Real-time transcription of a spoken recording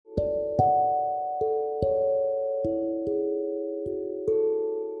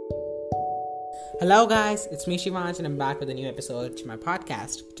Hello guys, it's me Shivansh and I'm back with a new episode to my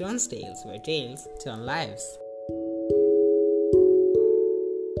podcast, Turns Tales, where tales turn lives.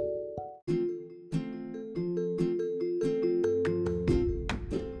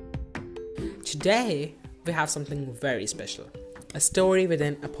 Today, we have something very special, a story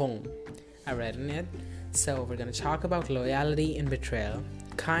within a poem. I read in it, so we're going to talk about loyalty and betrayal,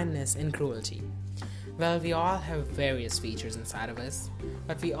 kindness and cruelty. Well, we all have various features inside of us,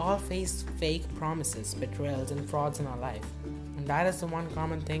 but we all face fake promises, betrayals, and frauds in our life. And that is the one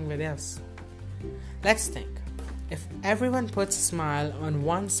common thing with us. Let's think. If everyone puts a smile on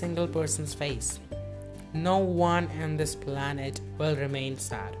one single person's face, no one on this planet will remain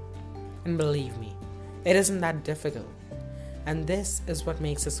sad. And believe me, it isn't that difficult. And this is what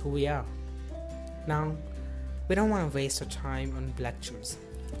makes us who we are. Now, we don't want to waste our time on lectures.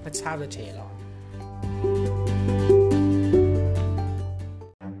 Let's have the tale on.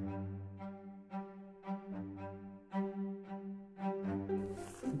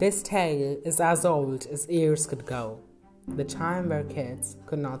 This tale is as old as years could go, the time where kids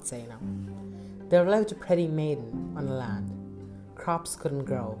could not say no. There lived a pretty maiden on the land. Crops couldn't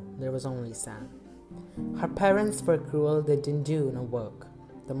grow, there was only sand. Her parents were cruel, they didn't do no work.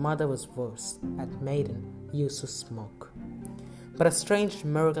 The mother was worse, that maiden used to smoke. But a strange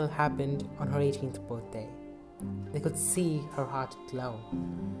miracle happened on her 18th birthday. They could see her heart glow,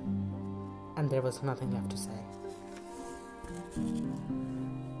 and there was nothing left to say.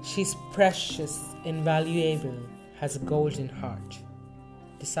 She's precious, invaluable, has a golden heart,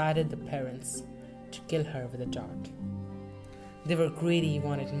 decided the parents to kill her with a dart. They were greedy,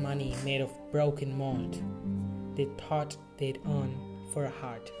 wanted money made of broken mold. They thought they'd earn for a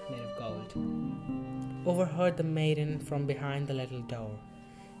heart made of gold. Overheard the maiden from behind the little door.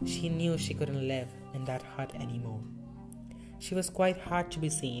 She knew she couldn't live in that hut anymore. She was quite hard to be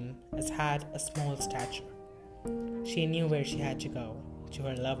seen, as had a small stature. She knew where she had to go, to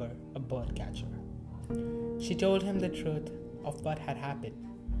her lover, a bird catcher. She told him the truth of what had happened,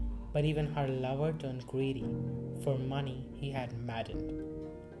 but even her lover turned greedy. For money he had maddened.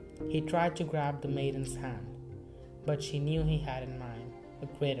 He tried to grab the maiden's hand, but she knew he had in mind a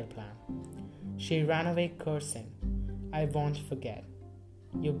greater plan. She ran away cursing, "I won't forget.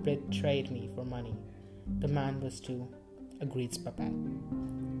 You betrayed me for money." The man was too, agreed Papet.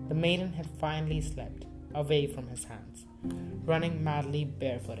 The maiden had finally slipped away from his hands, running madly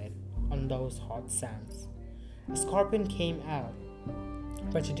barefooted on those hot sands. A scorpion came out,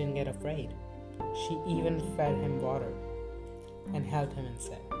 but she didn't get afraid. She even fed him water and helped him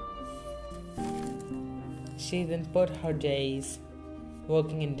instead. She then put her days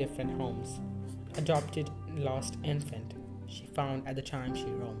working in different homes. Adopted lost infant she found at the time she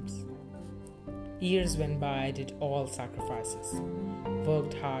roams. Years went by, did all sacrifices,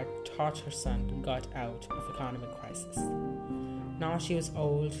 worked hard, taught her son, got out of economic crisis. Now she was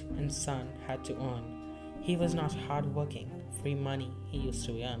old and son had to earn. He was not hard-working, free money he used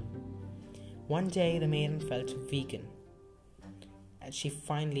to earn. One day the maiden felt weakened, and she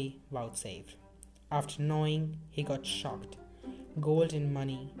finally vouchsafed. After knowing, he got shocked. Gold and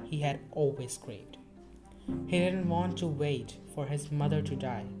money he had always craved. He didn't want to wait for his mother to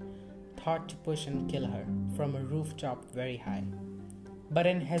die, thought to push and kill her from a rooftop very high. But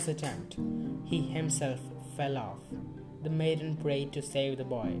in his attempt, he himself fell off. The maiden prayed to save the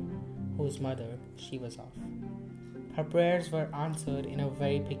boy, whose mother she was of. Her prayers were answered in a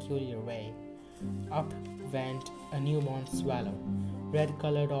very peculiar way. Up went a newborn swallow,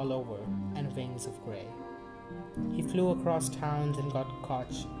 red-colored all over and wings of grey. He flew across towns and got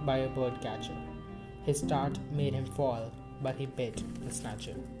caught by a bird catcher. His dart made him fall, but he bit the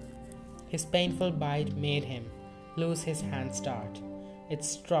snatcher. His painful bite made him lose his hand's dart. It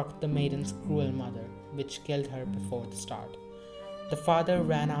struck the maiden's cruel mother, which killed her before the start. The father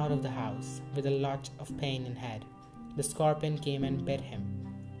ran out of the house with a lot of pain in head. The scorpion came and bit him,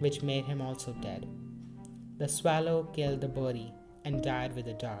 which made him also dead. The swallow killed the birdie and died with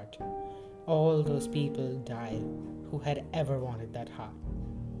a dart. All those people died who had ever wanted that heart.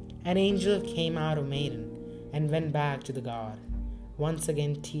 An angel came out of maiden and went back to the God, once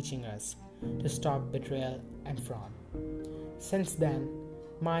again teaching us to stop betrayal and fraud. Since then,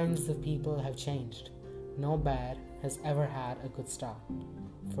 minds of people have changed. No bad has ever had a good start.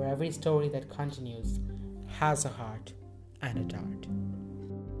 For every story that continues has a heart and a dart.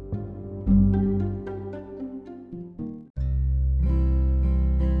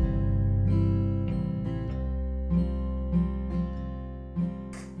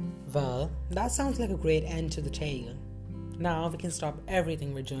 Well, that sounds like a great end to the tale. Now we can stop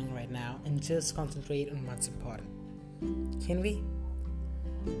everything we're doing right now and just concentrate on what's important. Can we?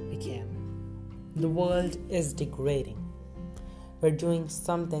 We can. The world is degrading. We're doing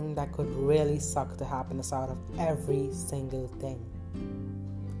something that could really suck the happiness out of every single thing.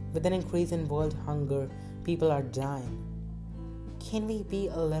 With an increase in world hunger, people are dying. Can we be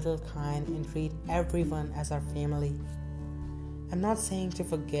a little kind and treat everyone as our family? I'm not saying to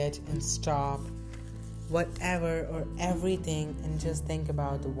forget and stop whatever or everything and just think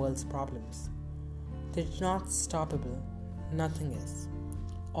about the world's problems. They're not stoppable. Nothing is.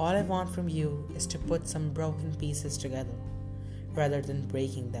 All I want from you is to put some broken pieces together rather than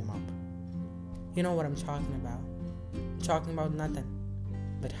breaking them up. You know what I'm talking about. I'm talking about nothing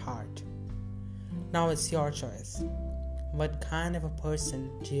but heart. Now it's your choice. What kind of a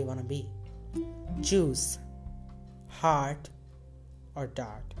person do you want to be? Choose heart or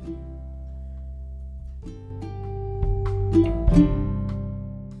dart.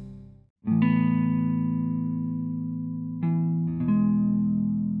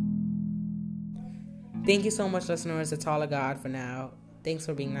 Thank you so much, listeners. That's all I got for now. Thanks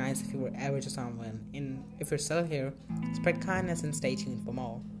for being nice if you were ever to someone. And if you're still here, spread kindness and stay tuned for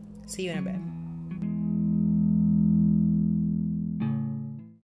more. See you in a bit.